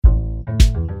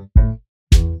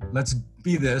let's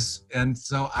be this. And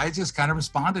so I just kind of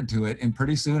responded to it, and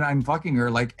pretty soon I'm fucking her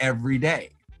like every day.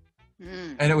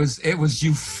 And it was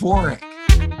euphoric.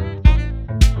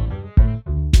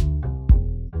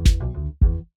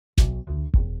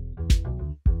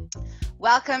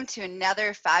 Welcome to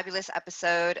another fabulous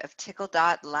episode of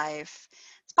Tickle.Life.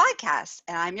 It's a podcast,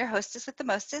 and I'm your hostess with the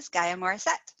mostest, Gaia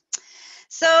Morissette.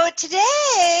 So today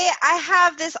I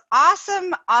have this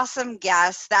awesome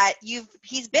guest that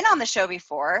he's been on the show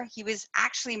before. He was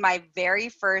actually my very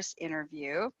first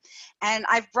interview, and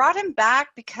I've brought him back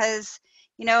because,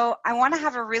 I want to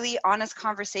have a really honest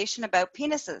conversation about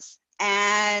penises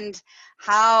and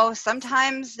how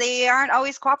sometimes they aren't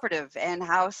always cooperative and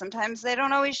how sometimes they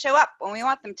don't always show up when we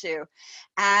want them to.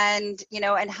 And,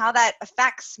 and how that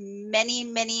affects many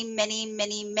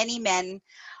men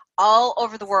all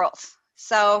over the world.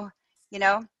 So,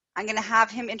 I'm going to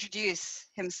have him introduce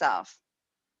himself.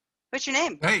 What's your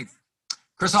name? Hey,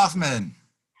 Chris Hoffmann.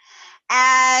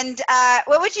 And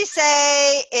what would you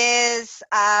say is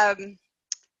how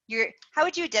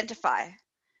would you identify?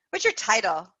 What's your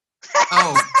title?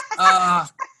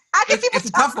 It's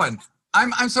a tough one.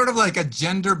 I'm sort of like a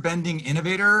gender bending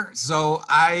innovator. So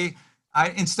I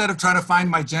instead of trying to find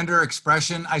my gender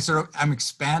expression, I'm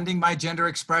expanding my gender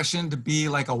expression to be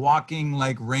like a walking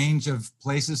like range of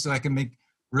places so I can make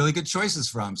really good choices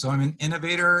from. So I'm an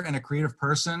innovator and a creative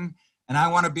person, and I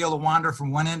want to be able to wander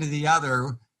from one end to the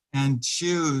other and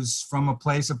choose from a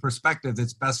place of perspective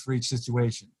that's best for each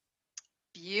situation.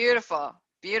 Beautiful.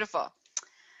 All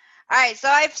right, so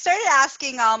I've started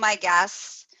asking all my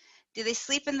guests, do they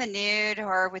sleep in the nude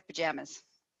or with pajamas?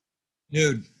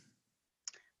 Nude.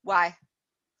 Why?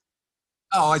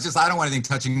 Oh, I don't want anything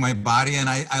touching my body. And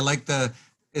I like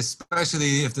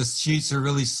especially if the sheets are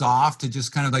really soft, to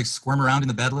just kind of like squirm around in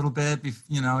the bed a little bit,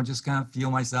 just kind of feel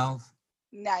myself.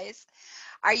 Nice.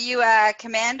 Are you a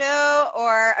commando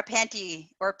or a panty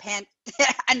or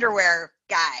underwear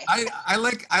guy? I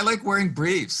like wearing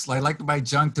briefs. I like my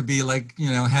junk to be like,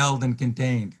 held and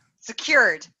contained.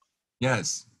 Secured.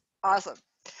 Yes. Awesome.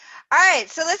 All right,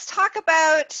 so let's talk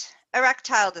about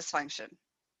erectile dysfunction.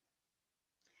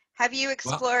 Have you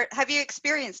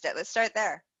experienced it? Let's start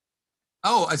there.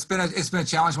 Oh, it's been a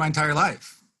challenge my entire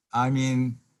life. I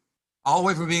mean, all the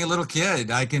way from being a little kid,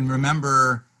 I can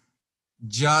remember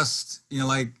just,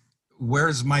 like,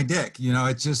 where's my dick?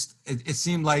 It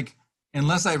seemed like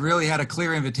unless I really had a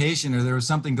clear invitation or there was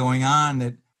something going on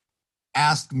that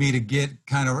asked me to get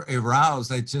kind of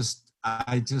aroused, I just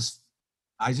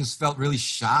felt really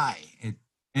shy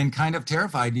and kind of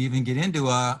terrified to even get into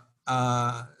a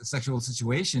sexual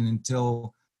situation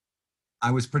until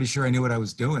I was pretty sure I knew what I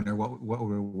was doing or what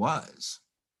it was.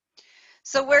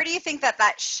 So where do you think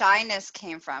that shyness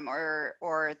came from,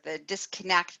 or the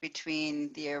disconnect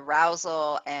between the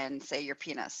arousal and, say, your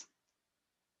penis?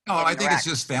 I think it's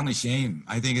just family shame.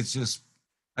 I think it's just,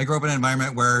 I grew up in an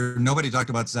environment where nobody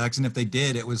talked about sex, and if they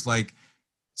did, it was like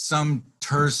some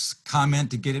terse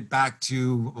comment to get it back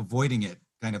to avoiding it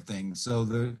kind of thing.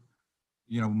 So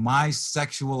my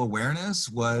sexual awareness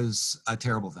was a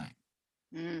terrible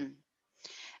thing.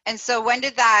 And so when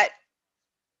did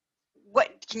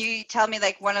can you tell me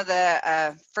like one of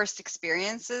the first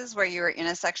experiences where you were in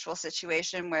a sexual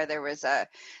situation where there was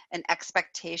an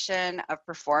expectation of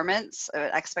performance,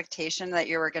 an expectation that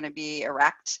you were going to be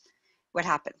erect? What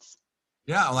happens?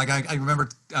 Yeah, like I remember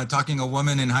talking a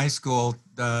woman in high school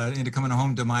into coming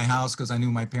home to my house because I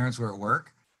knew my parents were at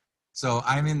work. So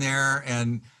I'm in there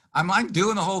and I'm like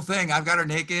doing the whole thing. I've got her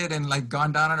naked and like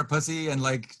gone down on her pussy and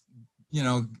like,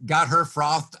 got her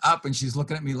frothed up, and she's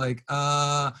looking at me like,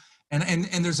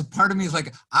 and there's a part of me is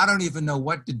like, I don't even know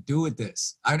what to do with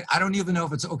this. I don't even know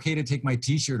if it's okay to take my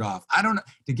t-shirt off. I don't know,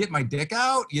 to get my dick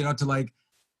out, to like,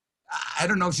 I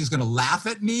don't know if she's going to laugh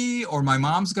at me or my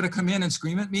mom's going to come in and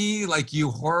scream at me like,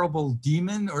 you horrible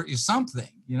demon or something,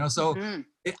 so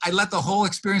I let the whole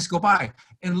experience go by,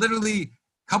 and literally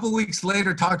a couple weeks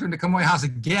later talked to her to come to my house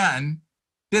again,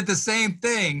 did the same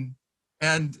thing,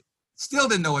 and still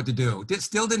didn't know what to do.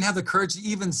 Still didn't have the courage to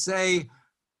even say,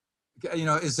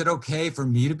 is it okay for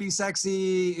me to be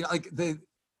sexy? And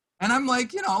I'm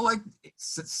like, like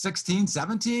 16,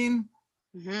 17.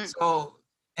 Mm-hmm. So,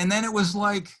 and then it was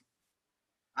like,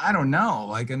 I don't know,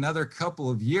 like another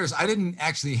couple of years. I didn't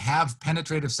actually have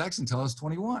penetrative sex until I was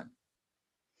 21.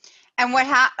 And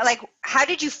how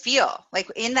did you feel like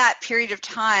in that period of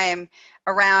time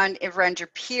around your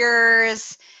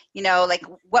peers? Like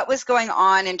what was going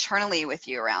on internally with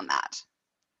you around that?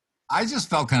 I just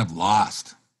felt kind of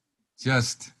lost.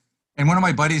 And one of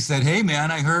my buddies said, hey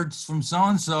man, I heard from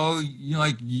so-and-so,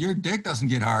 your dick doesn't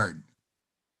get hard.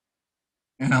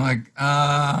 And I'm like,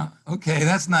 okay,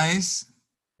 that's nice.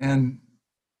 And,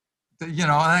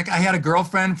 like I had a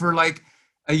girlfriend for like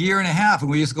a year and a half, and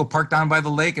we used to go park down by the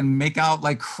lake and make out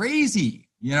like crazy,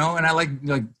 and I like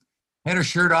had her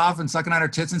shirt off and sucking on her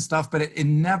tits and stuff, but I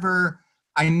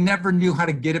never knew how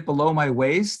to get it below my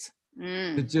waist.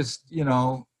 It just,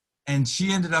 and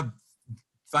she ended up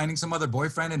finding some other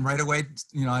boyfriend, and right away,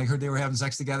 I heard they were having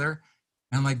sex together.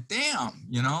 And I'm like, damn,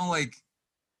 like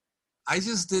I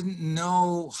just didn't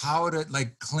know how to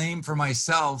like claim for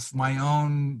myself my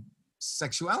own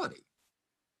sexuality.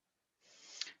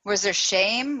 Was there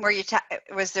shame?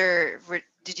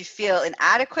 Did you feel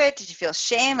inadequate? Did you feel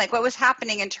shame? Like what was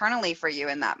happening internally for you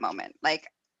in that moment? Like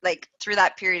through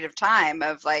that period of time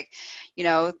of like,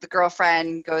 the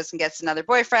girlfriend goes and gets another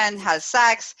boyfriend, has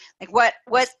sex. Like what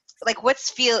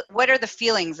are the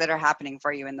feelings that are happening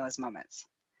for you in those moments?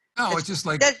 No, it's just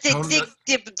like Let's totally,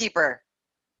 dig deeper.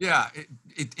 yeah,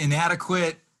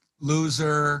 inadequate,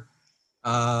 loser,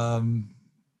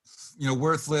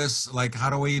 worthless. Like,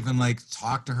 how do I even like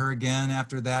talk to her again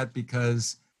after that?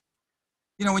 Because,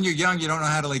 when you're young, you don't know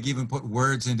how to like even put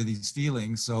words into these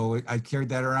feelings. So I carried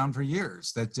that around for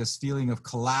years. That just feeling of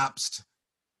collapsed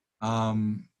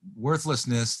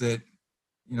worthlessness that,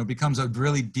 becomes a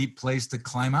really deep place to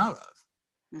climb out of.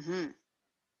 Mm-hmm.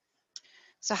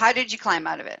 So how did you climb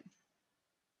out of it?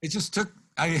 It just took,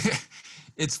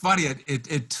 it's funny.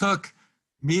 It took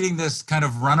meeting this kind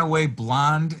of runaway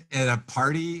blonde at a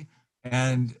party.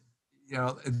 And,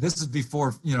 this is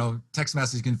before, text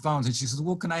messaging and phones. And she says,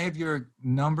 well, can I have your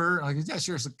number? I'm like, yeah,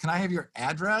 sure. So can I have your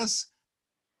address?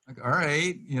 Like, all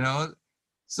right,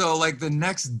 So like the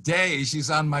next day she's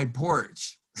on my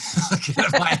porch like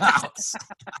at my house.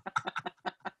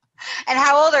 And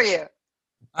how old are you?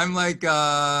 I'm like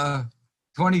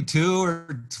 22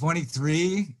 or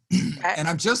 23. And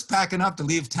I'm just packing up to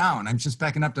leave town. I'm just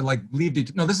packing up to like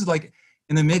leave. No, this is like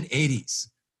in the mid 80s.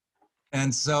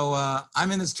 And so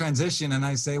I'm in this transition and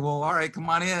I say, well, all right, come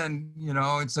on in,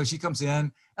 and so she comes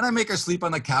in and I make her sleep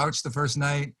on the couch the first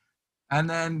night. And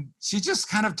then she just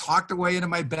kind of talked her into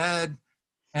my bed.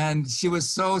 And she was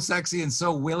so sexy and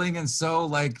so willing and so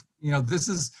like, this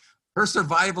is her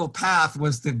survival path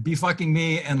was to be fucking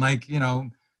me and like,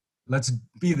 let's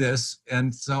be this.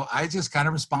 And so I just kind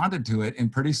of responded to it.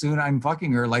 And pretty soon I'm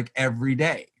fucking her like every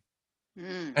day.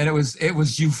 And it was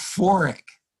euphoric.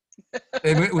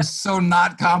 It was so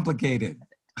not complicated.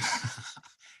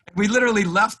 We literally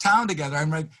left town together. I'm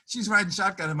like, she's riding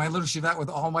shotgun in my little Chevette with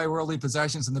all my worldly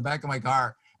possessions in the back of my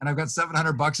car. And I've got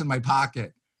 $700 in my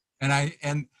pocket.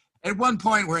 And at one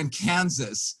point we're in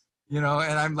Kansas, and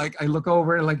I'm like, I look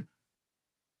over and like,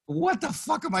 what the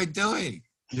fuck am I doing?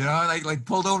 And I like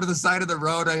pulled over to the side of the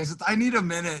road. I said, I need a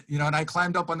minute, and I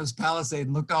climbed up on this Palisade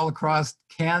and looked all across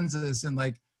Kansas and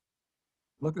like,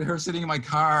 looked at her sitting in my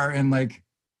car and like,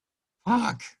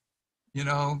 fuck,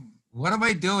 what am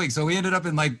I doing? So we ended up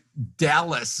in like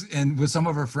Dallas and with some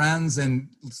of her friends and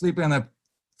sleeping on the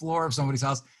floor of somebody's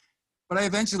house. But I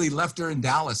eventually left her in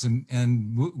Dallas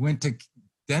and went to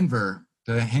Denver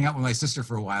to hang out with my sister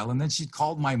for a while. And then she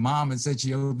called my mom and said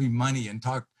she owed me money and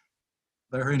talked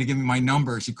her into giving me my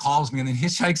number. She calls me and then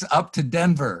hitchhikes up to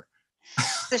Denver.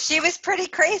 So she was pretty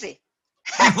crazy.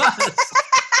 She was.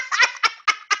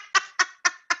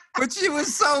 But she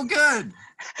was so good.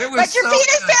 But your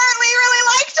penis apparently really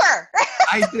liked her.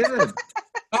 I did.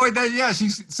 Oh, and then, yeah.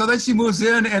 So then she moves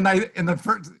in, and I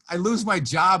lose my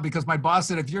job because my boss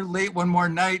said, if you're late one more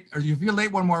night, or if you're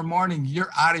late one more morning,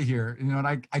 you're out of here. And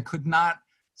I could not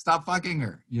stop fucking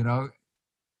her.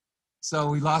 So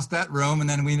we lost that room, and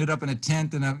then we ended up in a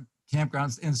tent in a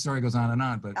campground. And the story goes on and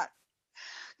on. But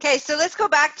okay, so let's go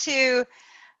back to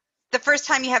the first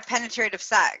time you have penetrative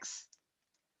sex.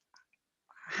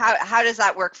 How does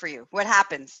that work for you? What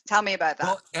happens? Tell me about that.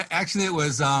 Well, actually, it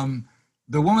was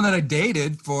the woman that I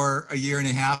dated for a year and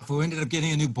a half who ended up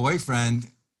getting a new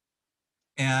boyfriend.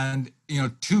 And,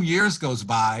 2 years goes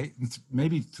by,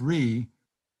 maybe 3,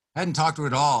 hadn't talked to her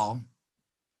at all.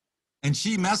 And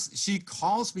she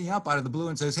calls me up out of the blue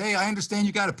and says, hey, I understand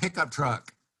you got a pickup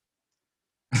truck.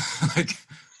 Like,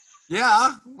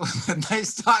 yeah,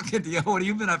 nice talking to you. What have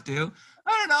you been up to?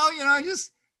 I don't know, I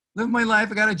just live my life.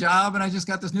 I got a job and I just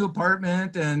got this new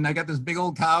apartment and I got this big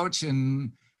old couch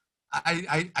and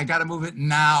I got to move it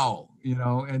now,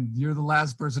 and you're the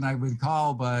last person I would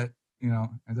call, but, I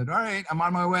said, all right, I'm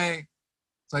on my way.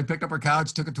 So I picked up her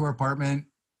couch, took it to her apartment,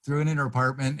 threw it in her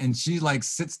apartment, and she like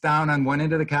sits down on one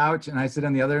end of the couch and I sit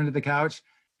on the other end of the couch,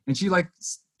 and she like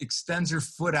extends her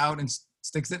foot out and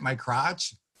sticks it in my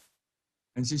crotch.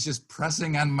 And she's just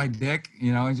pressing on my dick,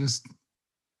 and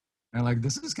I'm like,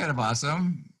 this is kind of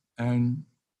awesome. And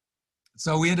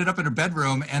so we ended up in her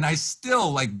bedroom, and I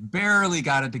still like barely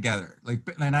got it together. Like,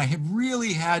 and I had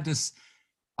really had to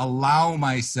allow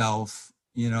myself,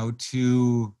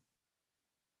 to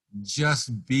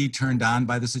just be turned on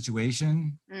by the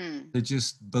situation, to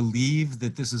just believe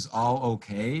that this is all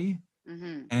okay.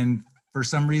 Mm-hmm. And for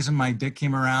some reason, my dick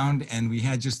came around, and we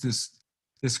had just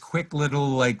this quick little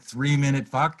like 3-minute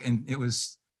fuck, and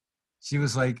she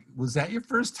was like, "Was that your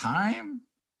first time?"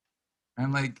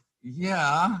 I'm like,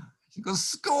 "Yeah." She goes,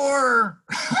 "Score!"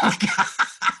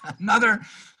 another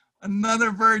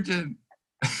virgin.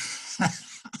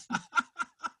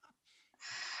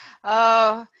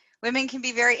 Oh, women can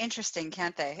be very interesting,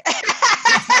 can't they?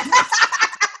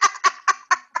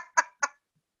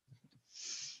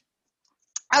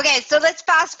 Okay, so let's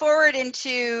fast forward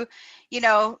into,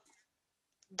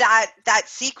 that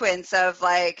sequence of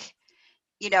like,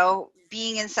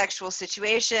 being in sexual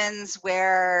situations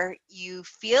where you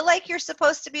feel like you're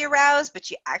supposed to be aroused,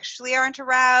 but you actually aren't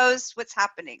aroused. What's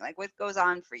happening? Like, what goes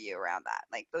on for you around that?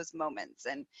 Like those moments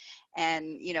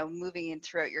and moving in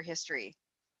throughout your history.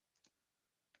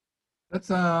 That's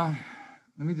let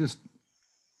me just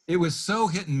it was so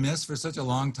hit and miss for such a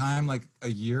long time. Like a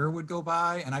year would go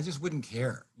by and I just wouldn't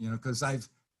care, because I've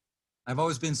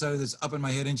always been sort of this up in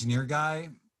my head engineer guy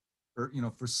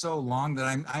for so long that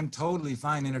I'm totally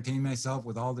fine entertaining myself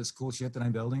with all this cool shit that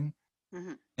I'm building.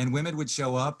 Mm-hmm. And women would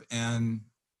show up and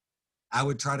I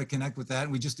would try to connect with that,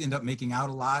 and we just end up making out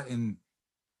a lot and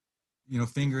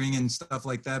fingering and stuff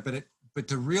like that. But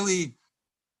to really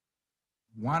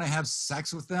want to have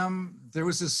sex with them, there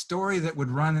was this story that would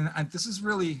run, and this is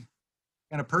really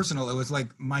kind of personal. It was like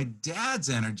my dad's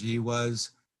energy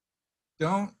was,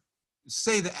 don't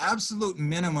say the absolute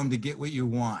minimum to get what you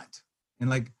want, and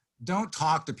like don't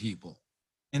talk to people,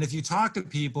 and if you talk to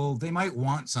people they might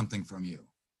want something from you.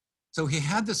 So he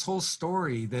had this whole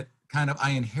story that kind of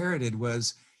I inherited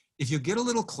was, if you get a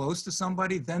little close to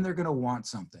somebody, then they're going to want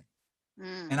something.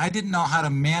 And I didn't know how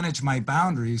to manage my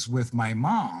boundaries with my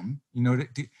mom,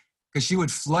 because she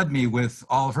would flood me with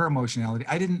all of her emotionality.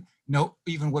 I didn't know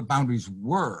even what boundaries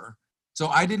were. So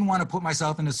I didn't want to put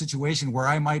myself in a situation where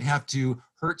I might have to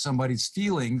hurt somebody's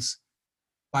feelings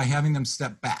by having them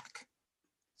step back.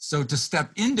 So to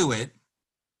step into it,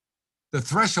 the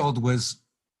threshold was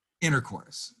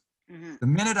intercourse. Mm-hmm. The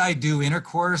minute I do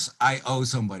intercourse, I owe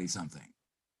somebody something.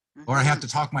 Or I have to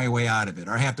talk my way out of it,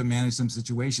 or I have to manage some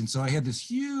situation. So I had this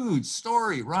huge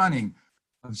story running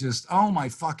of just, oh my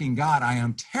fucking God, I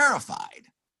am terrified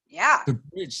to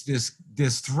bridge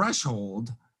this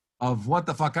threshold of what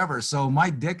the fuck ever. So my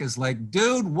dick is like,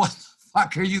 dude, what the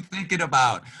fuck are you thinking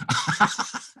about?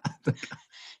 None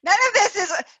of this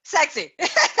is sexy. None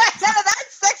of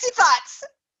that's sexy thoughts.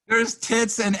 There's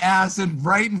tits and ass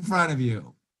right in front of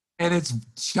you, and it's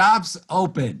chops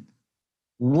open.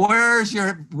 Where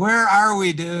are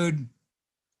we, dude?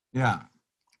 Yeah.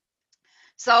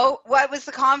 So what was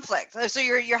the conflict? So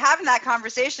you're having that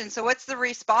conversation. So what's the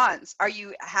response? Are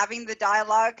you having the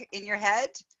dialogue in your head?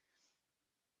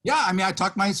 Yeah, I mean,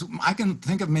 I can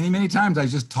think of many, many times I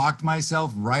just talked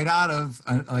myself right out of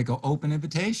like an open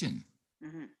invitation,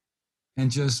 and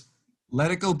just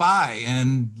let it go by,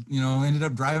 and ended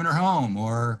up driving her home,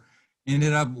 or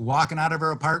ended up walking out of her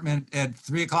apartment at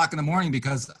 3:00 in the morning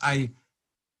because I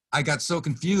got so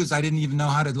confused. I didn't even know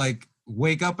how to like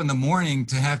wake up in the morning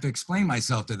to have to explain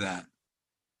myself to that.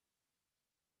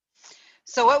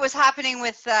 So what was happening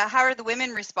with, how are the women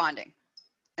responding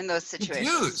in those situations?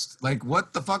 Confused. Like,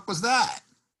 what the fuck was that?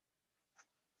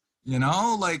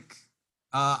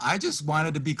 I just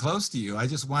wanted to be close to you. I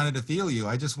just wanted to feel you.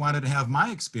 I just wanted to have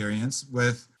my experience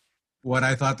with what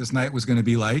I thought this night was going to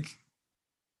be like.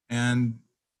 And,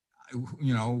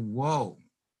 whoa.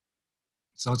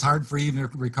 So it's hard for you to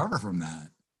recover from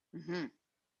that. Mm-hmm.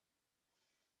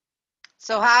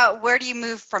 So where do you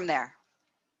move from there?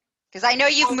 Because I know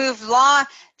you've moved long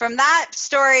from that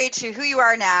story to who you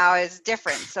are now is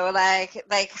different. So like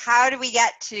how do we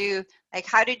get to, like,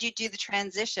 how did you do the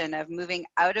transition of moving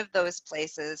out of those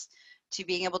places to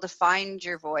being able to find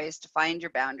your voice, to find your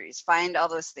boundaries, find all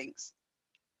those things?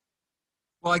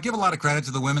 Well, I give a lot of credit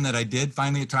to the women that I did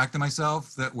finally attract to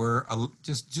myself that were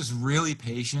just really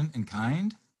patient and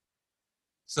kind.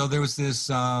 So there was this,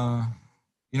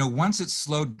 once it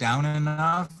slowed down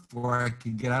enough where I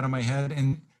could get out of my head,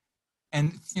 and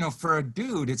for a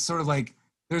dude, it's sort of like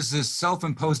there's this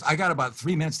self-imposed, I got about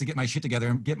 3 minutes to get my shit together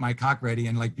and get my cock ready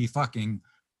and like be fucking,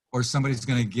 or somebody's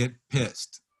going to get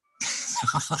pissed.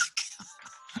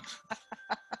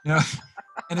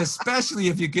 And especially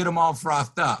if you get them all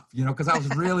frothed up, because I was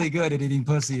really good at eating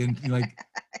pussy and like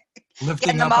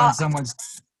lifting up on someone's.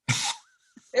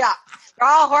 Yeah, they're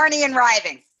all horny and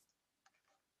writhing.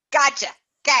 Gotcha.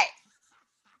 Okay.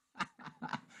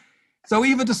 So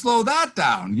even to slow that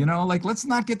down, like let's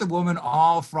not get the woman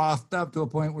all frothed up to a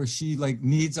point where she like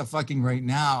needs a fucking right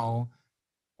now,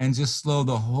 and just slow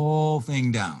the whole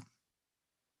thing down.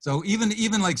 So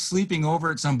even like sleeping over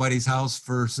at somebody's house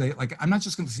for, say, like I'm not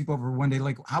just going to sleep over one day.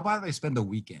 Like how about if I spend the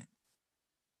weekend?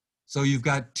 So you've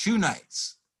got 2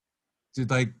 nights to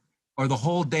like, or the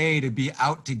whole day to be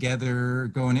out together,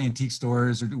 going to antique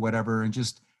stores or whatever, and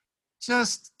just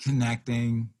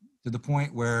connecting to the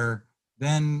point where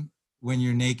then when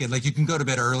you're naked, like you can go to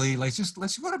bed early, like just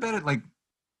let's go to bed at like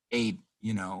 8,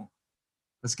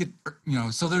 let's get,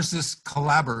 so there's this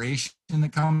collaboration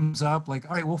that comes up, like,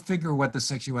 all right, we'll figure what the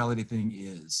sexuality thing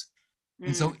is.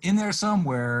 And so in there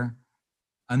somewhere,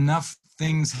 enough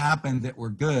things happened that were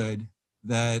good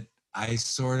that I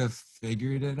sort of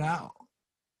figured it out.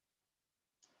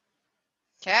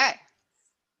 Okay.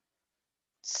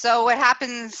 So what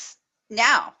happens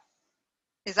now?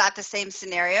 Is that the same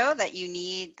scenario that you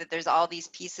need, that there's all these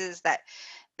pieces that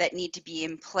need to be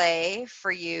in play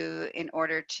for you in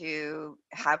order to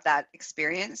have that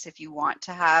experience if you want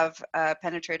to have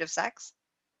penetrative sex?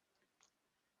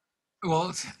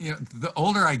 Well, the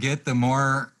older I get, the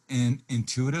more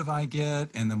intuitive I get,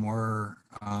 and the more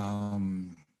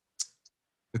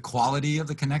the quality of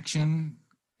the connection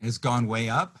has gone way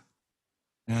up,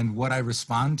 and what I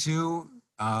respond to,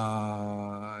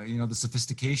 the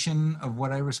sophistication of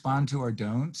what I respond to or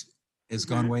don't has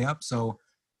gone way up. So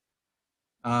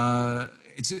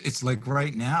it's like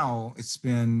right now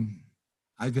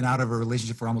I've been out of a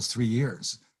relationship for almost 3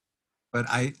 years, but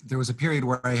there was a period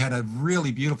where I had a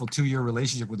really beautiful 2-year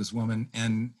relationship with this woman,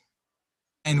 and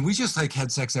we just like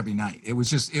had sex every night. It was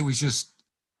just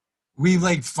we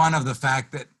made fun of the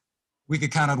fact that we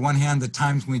could count on one hand the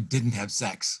times when we didn't have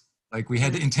sex. Like we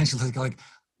had to intentionally like,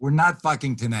 we're not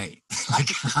fucking tonight. like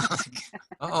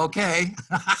okay.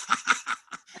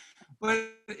 But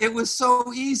it was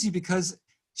so easy because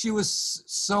she was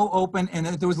so open, and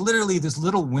there was literally this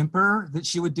little whimper that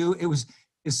she would do. It was,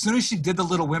 as soon as she did the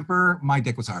little whimper, my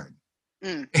dick was hard.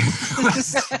 It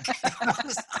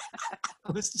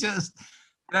was just,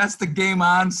 that's the game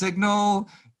on signal.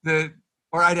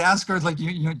 Or I'd ask her, like,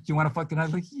 you want to fuck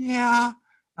tonight? Like, yeah.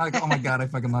 I'm like, oh my God, I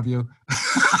fucking love you.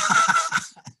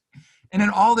 And then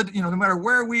all the, no matter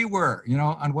where we were,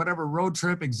 on whatever road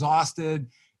trip, exhausted,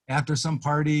 after some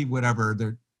party,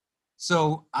 whatever.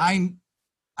 So I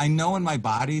know in my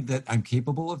body that I'm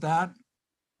capable of that.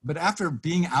 But after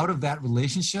being out of that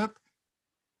relationship,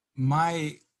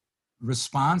 my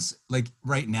response, like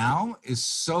right now, is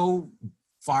so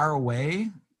far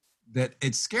away that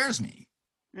it scares me.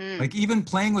 Like even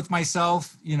playing with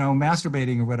myself,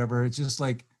 masturbating or whatever, it's just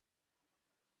like,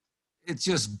 I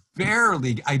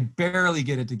barely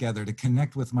get it together to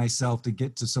connect with myself, to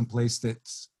get to some place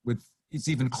it's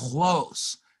even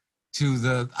close to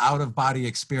the out of body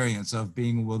experience of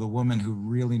being with a woman who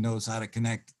really knows how to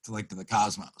connect to the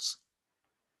cosmos.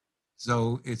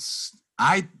 So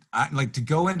I like to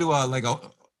go into a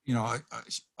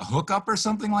hookup or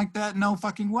something like that. No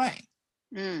fucking way.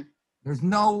 There's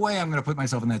no way I'm going to put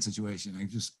myself in that situation. I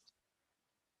just,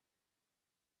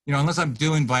 unless I'm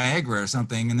doing Viagra or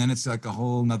something, and then it's like a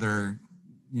whole nother,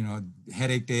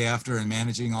 headache day after, and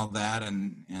managing all that.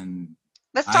 And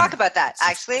let's talk about that.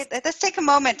 Actually, let's take a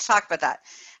moment to talk about that.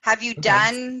 Have you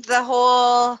done the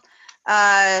whole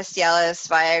Cialis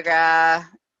Viagra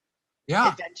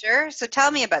adventure? So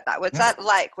tell me about that. What's that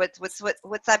like? What's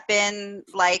that been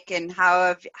like, and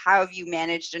how have you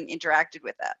managed and interacted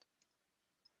with that?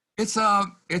 It's a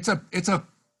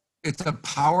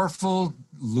powerful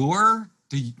lure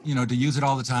to use it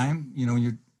all the time, when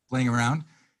you're playing around.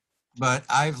 But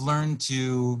I've learned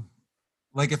to,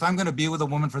 like, if I'm going to be with a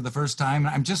woman for the first time,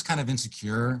 I'm just kind of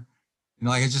insecure,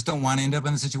 like I just don't want to end up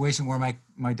in a situation where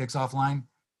my dick's offline.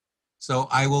 So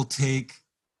I will take,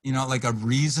 like a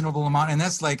reasonable amount, and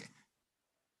that's like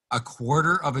a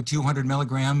quarter of a 200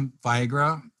 milligram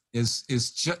Viagra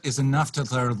is enough to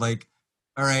sort of like,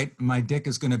 all right, my dick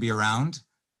is going to be around.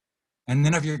 And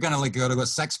then if you're going to like go to a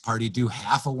sex party, do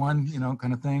half of one,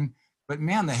 kind of thing. But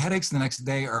man, the headaches the next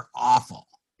day are awful.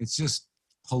 It's just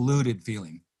polluted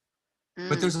feeling.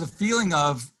 But there's a feeling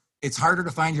of, it's harder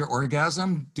to find your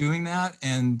orgasm doing that.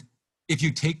 And if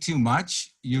you take too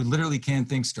much, you literally can't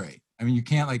think straight. I mean, you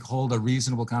can't like hold a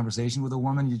reasonable conversation with a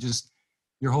woman.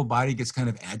 Your whole body gets kind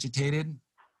of agitated.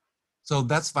 So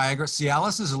that's Viagra.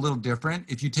 Cialis is a little different.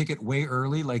 If you take it way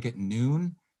early, like at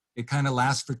noon, it kind of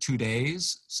lasts for 2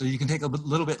 days. So you can take a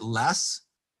little bit less,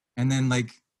 and then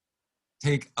like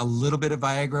take a little bit of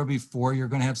Viagra before you're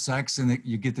going to have sex, and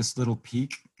you get this little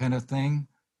peak kind of thing.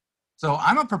 So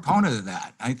I'm a proponent of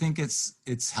that. I think it's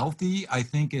healthy. I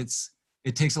think it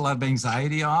takes a lot of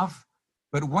anxiety off.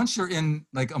 But once you're in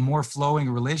like a more flowing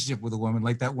relationship with a woman,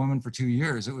 like that woman for 2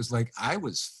 years, it was like I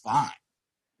was fine,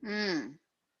 Mm.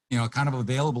 kind of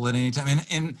available at any time.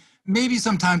 And maybe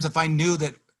sometimes if I knew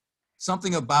that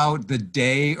something about the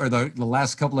day or the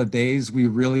last couple of days, we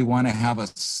really want to have a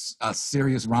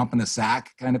serious romp in the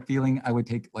sack kind of feeling, I would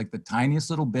take like the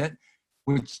tiniest little bit,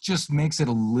 which just makes it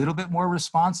a little bit more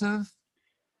responsive.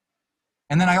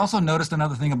 And then I also noticed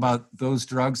another thing about those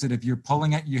drugs that if you're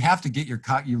pulling it, you have to get your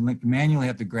cock, you manually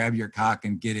have to grab your cock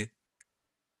and get it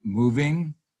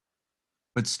moving.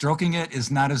 But stroking it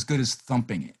is not as good as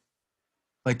thumping it.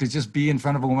 Like to just be in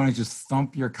front of a woman and just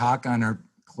thump your cock on her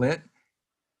clit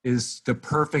is the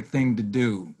perfect thing to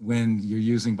do when you're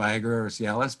using Viagra or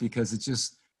Cialis, because it's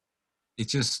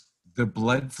just the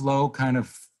blood flow kind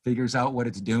of figures out what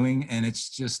it's doing. And it's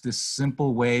just this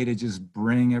simple way to just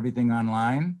bring everything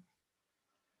online,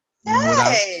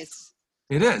 without. Nice.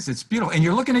 It's beautiful. And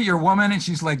you're looking at your woman and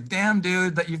she's like, damn,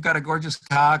 dude, that you've got a gorgeous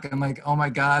cock. And like, oh my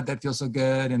God, that feels so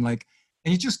good. And like,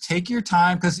 and you just take your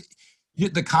time because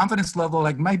the confidence level,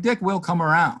 like my dick will come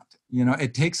around.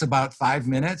 It takes about 5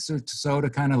 minutes or so to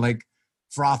kind of like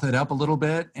froth it up a little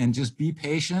bit and just be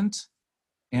patient.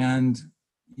 And,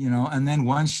 and then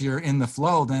once you're in the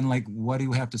flow, then like, what do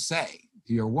you have to say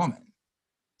to your woman?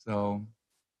 So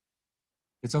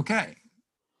it's okay.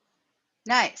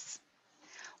 Nice.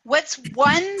 What's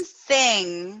one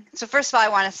thing? So, first of all, I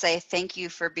want to say thank you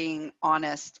for being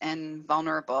honest and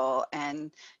vulnerable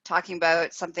and talking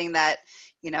about something that,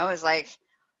 is like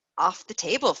off the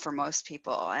table for most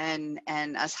people. And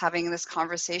us having this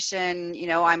conversation,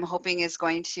 I'm hoping is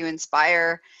going to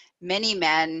inspire many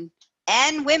men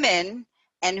and women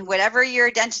and whatever your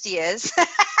identity is,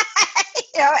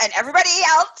 and everybody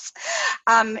else,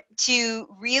 to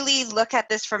really look at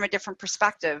this from a different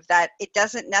perspective, that it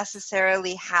doesn't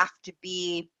necessarily have to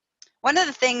be. One of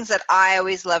the things that I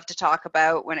always love to talk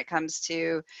about when it comes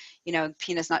to,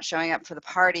 penis not showing up for the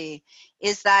party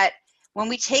is that when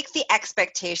we take the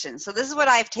expectation, so this is what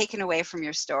I've taken away from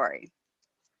your story,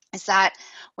 is that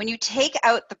when you take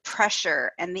out the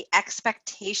pressure and the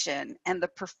expectation and the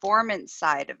performance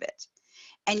side of it,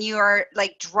 and you are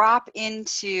like drop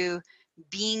into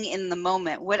being in the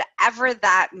moment, whatever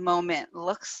that moment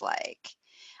looks like,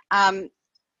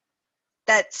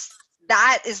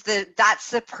 that's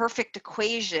the perfect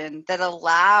equation that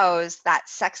allows that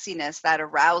sexiness, that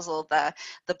arousal, the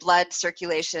blood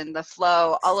circulation, the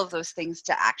flow, all of those things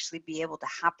to actually be able to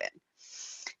happen.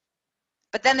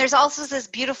 But then there's also this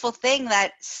beautiful thing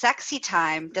that sexy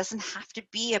time doesn't have to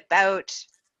be about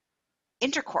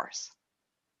intercourse.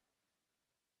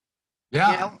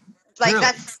 Yeah. Like Really.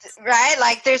 that's right.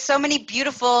 Like there's so many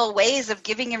beautiful ways of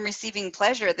giving and receiving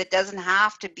pleasure that doesn't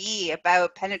have to be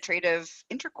about penetrative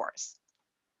intercourse.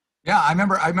 Yeah, I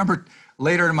remember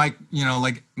later in my,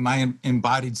 like my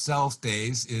embodied self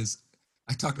days is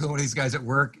I talked to one of these guys at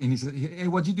work and he said, hey,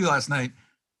 what'd you do last night?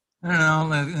 I don't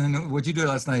know. And what'd you do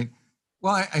last night?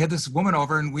 Well, I had this woman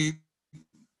over and we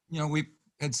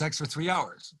had sex for 3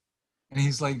 hours. And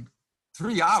he's like,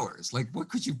 3 hours? Like, what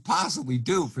could you possibly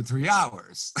do for 3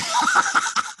 hours?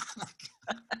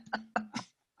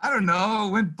 I don't know.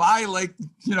 It went by like,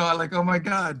 like, oh my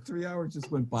God, 3 hours just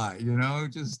went by, you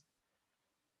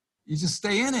just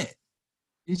stay in it.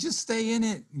 You just stay in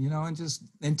it, and just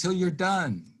until you're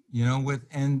done,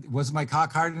 and was my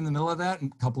cock hard in the middle of that? A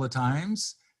couple of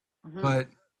times, Mm-hmm. but,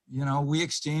 we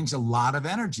exchanged a lot of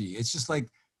energy. It's just like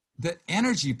the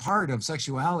energy part of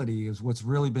sexuality is what's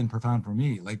really been profound for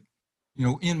me. Like,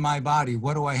 in my body,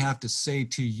 what do I have to say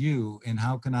to you? And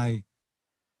how can I,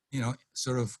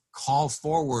 sort of call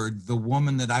forward the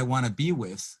woman that I want to be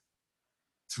with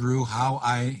through how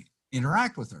I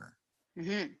interact with her?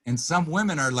 Mm-hmm. And some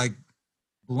women are like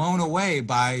blown away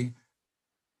by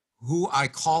who I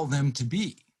call them to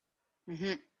be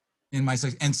Mm-hmm. in my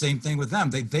sex. And same thing with them.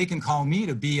 They can call me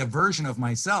to be a version of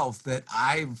myself that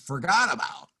I forgot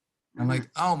about. I'm Mm-hmm. like,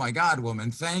 oh my God,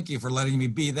 woman, thank you for letting me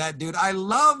be that dude. I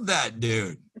love that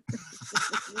dude.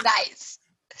 Nice.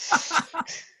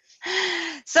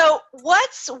 So,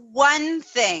 what's one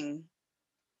thing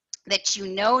that you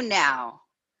know now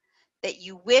that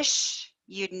you wish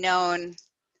you'd known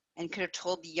and could have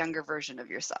told the younger version of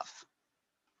yourself?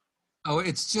 Oh,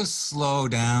 it's just slow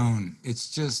down. It's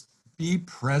just be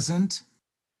present.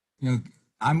 You know,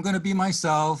 I'm going to be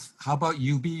myself. How about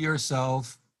you be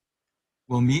yourself?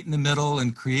 We'll meet in the middle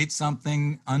and create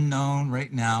something unknown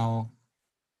right now.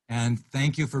 And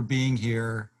thank you for being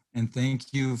here. And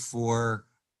thank you for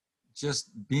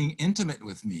just being intimate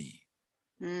with me.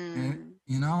 And,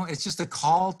 Mm. it's just a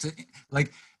call to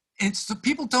like, it's so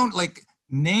people don't like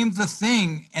name the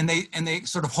thing, and they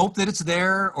sort of hope that it's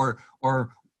there, or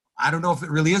I don't know if it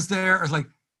really is there, or like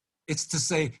it's to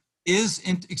say,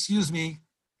 excuse me,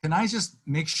 can I just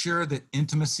make sure that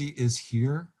intimacy is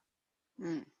here?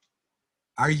 Mm.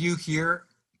 Are you here?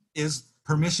 Is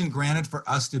permission granted for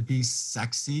us to be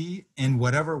sexy in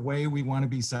whatever way we want to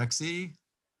be sexy?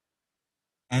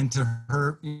 And to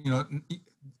her,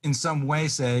 in some way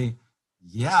say,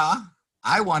 yeah,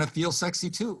 I want to feel sexy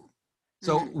too.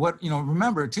 So Mm-hmm. what,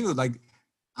 remember too, like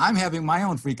I'm having my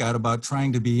own freak out about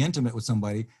trying to be intimate with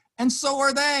somebody, and so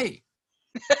are they.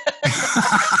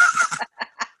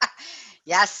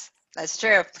 Yes, that's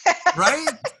true. Right?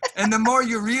 And the more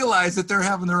you realize that they're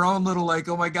having their own little like,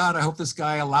 oh my God, I hope this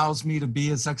guy allows me to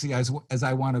be as sexy as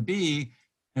I want to be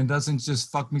and doesn't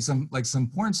just fuck me some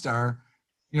porn star.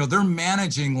 They're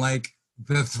managing like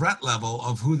the threat level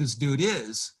of who this dude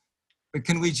is. But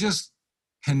can we just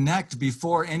connect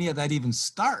before any of that even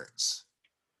starts?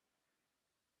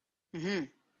 Mm-hmm.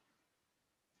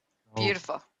 So,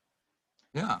 Beautiful.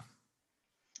 yeah.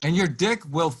 And your dick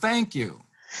will thank you.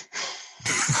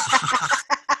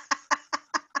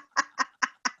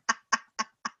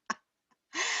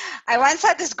 I once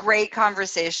had this great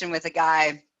conversation with a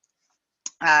guy,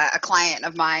 a client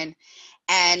of mine,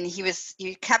 and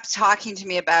he kept talking to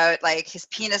me about like his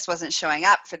penis wasn't showing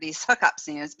up for these hookups,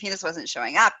 and his penis wasn't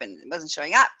showing up and it wasn't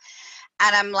showing up.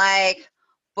 And I'm like,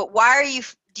 but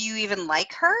do you even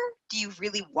like her? Do you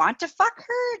really want to fuck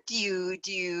her? Do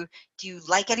you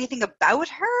like anything about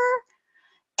her?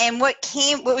 And what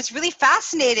was really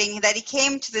fascinating that he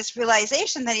came to this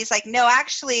realization that he's like, no,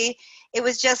 actually, it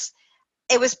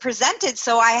was presented,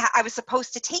 so I was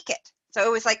supposed to take it. So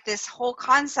it was like this whole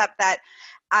concept that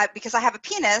because I have a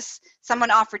penis, someone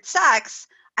offered sex,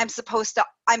 I'm supposed to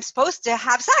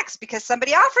have sex because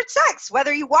somebody offered sex.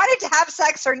 Whether you wanted to have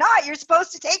sex or not, you're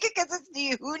supposed to take it because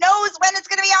who knows when it's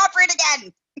going to be offered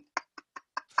again.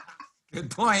 Good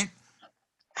point.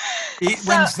 Eat So,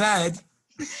 when fed.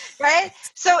 right?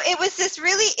 So it was this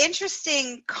really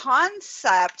interesting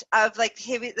concept of like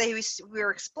we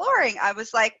were exploring. I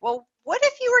was like, well, what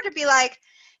if you were to be like,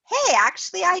 hey,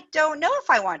 actually, I don't know if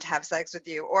I want to have sex with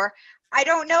you, or I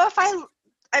don't know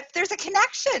if there's a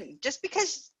connection. Just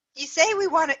because you say you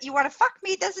want to fuck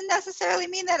me doesn't necessarily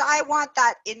mean that I want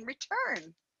that in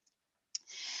return.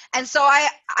 And so I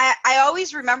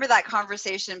always remember that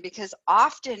conversation because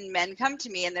often men come to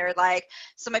me and they're like,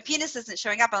 so my penis isn't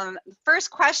showing up. And the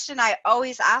first question I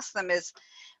always ask them is,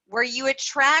 were you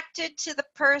attracted to the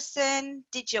person?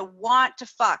 Did you want to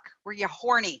fuck? Were you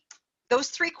horny? Those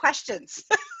three questions.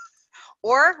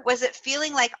 Or was it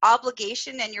feeling like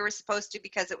obligation and you were supposed to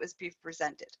because it was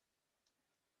presented?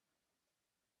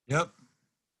 Yep.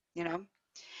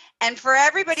 And for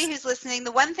everybody who's listening,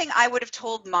 the one thing I would have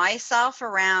told myself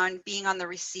around being on the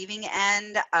receiving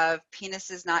end of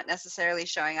penises not necessarily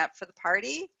showing up for the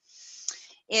party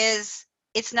is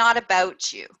it's not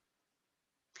about you.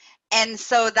 And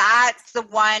so that's the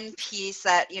one piece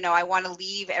that, I want to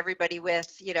leave everybody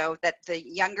with, that the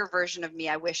younger version of me,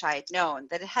 I wish I had known,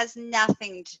 that it has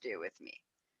nothing to do with me.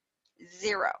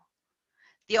 Zero.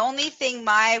 The only thing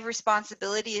my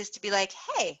responsibility is to be like,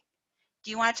 hey,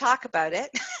 do you want to talk about it?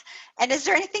 And is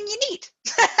there anything you need?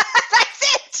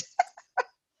 That's it.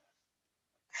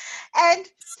 And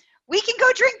we can go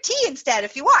drink tea instead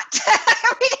if you want.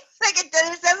 It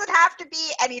doesn't have to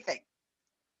be anything.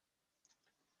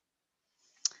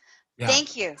 Yeah.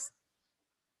 Thank you.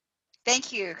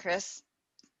 Thank you, Chris.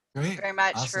 Great. Very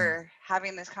much awesome. For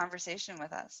having this conversation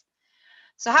with us.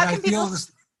 So how can people...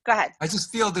 Go ahead. I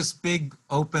just feel this big,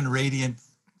 open, radiant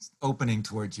opening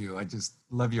towards you. I just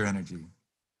love your energy.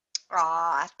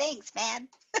 Aw, thanks, man.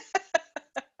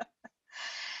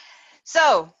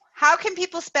 So, how can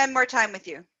people spend more time with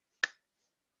you?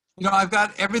 I've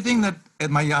got everything that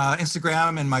at my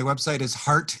Instagram and my website is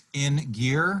Heart in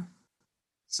Gear.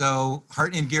 So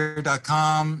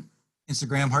heartingear.com,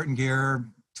 Instagram Heart in Gear,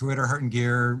 Twitter Heart in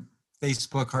Gear,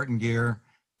 Facebook Heart in Gear.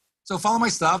 So follow my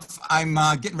stuff. I'm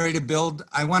getting ready to build.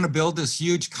 I want to build this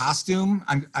huge costume.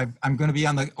 I'm going to be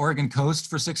on the Oregon coast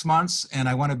for 6 months, and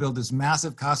I want to build this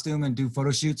massive costume and do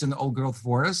photo shoots in the old growth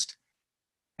forest.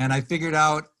 And I figured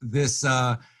out this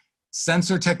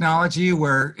sensor technology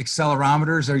where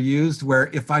accelerometers are used, where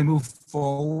if I move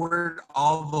forward,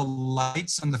 all the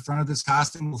lights on the front of this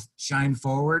costume will shine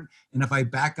forward. And if I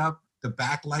back up, the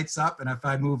back lights up. And if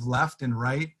I move left and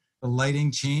right, the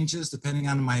lighting changes depending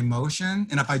on my motion.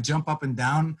 And if I jump up and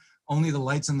down, only the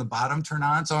lights on the bottom turn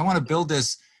on. So I want to build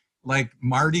this like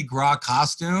Mardi Gras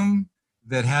costume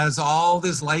that has all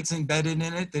this lights embedded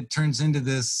in it that turns into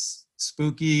this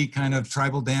spooky kind of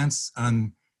tribal dance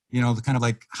on, the kind of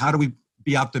like, how do we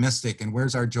be optimistic and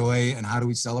where's our joy and how do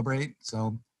we celebrate?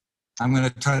 So I'm going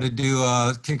to try to do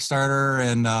a Kickstarter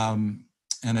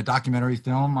and a documentary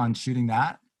film on shooting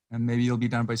that, and maybe it'll be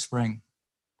done by spring.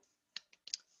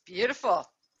 Beautiful.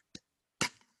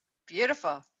 Beautiful.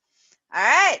 All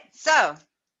right. So,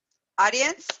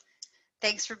 audience,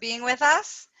 thanks for being with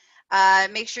us.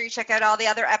 Make sure you check out all the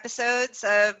other episodes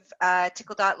of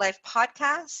Tickle.Life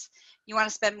podcast. You want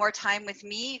to spend more time with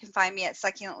me, you can find me at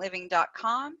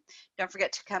succulentliving.com. Don't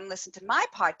forget to come listen to my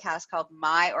podcast called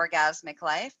My Orgasmic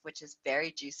Life, which is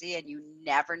very juicy, and you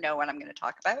never know what I'm going to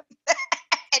talk about.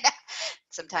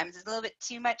 Sometimes it's a little bit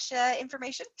too much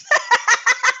information.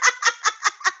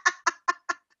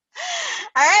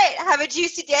 All right. Have a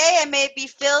juicy day, and may it be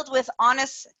filled with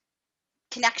honest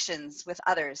connections with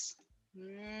others.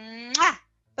 Mwah.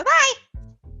 Bye-bye.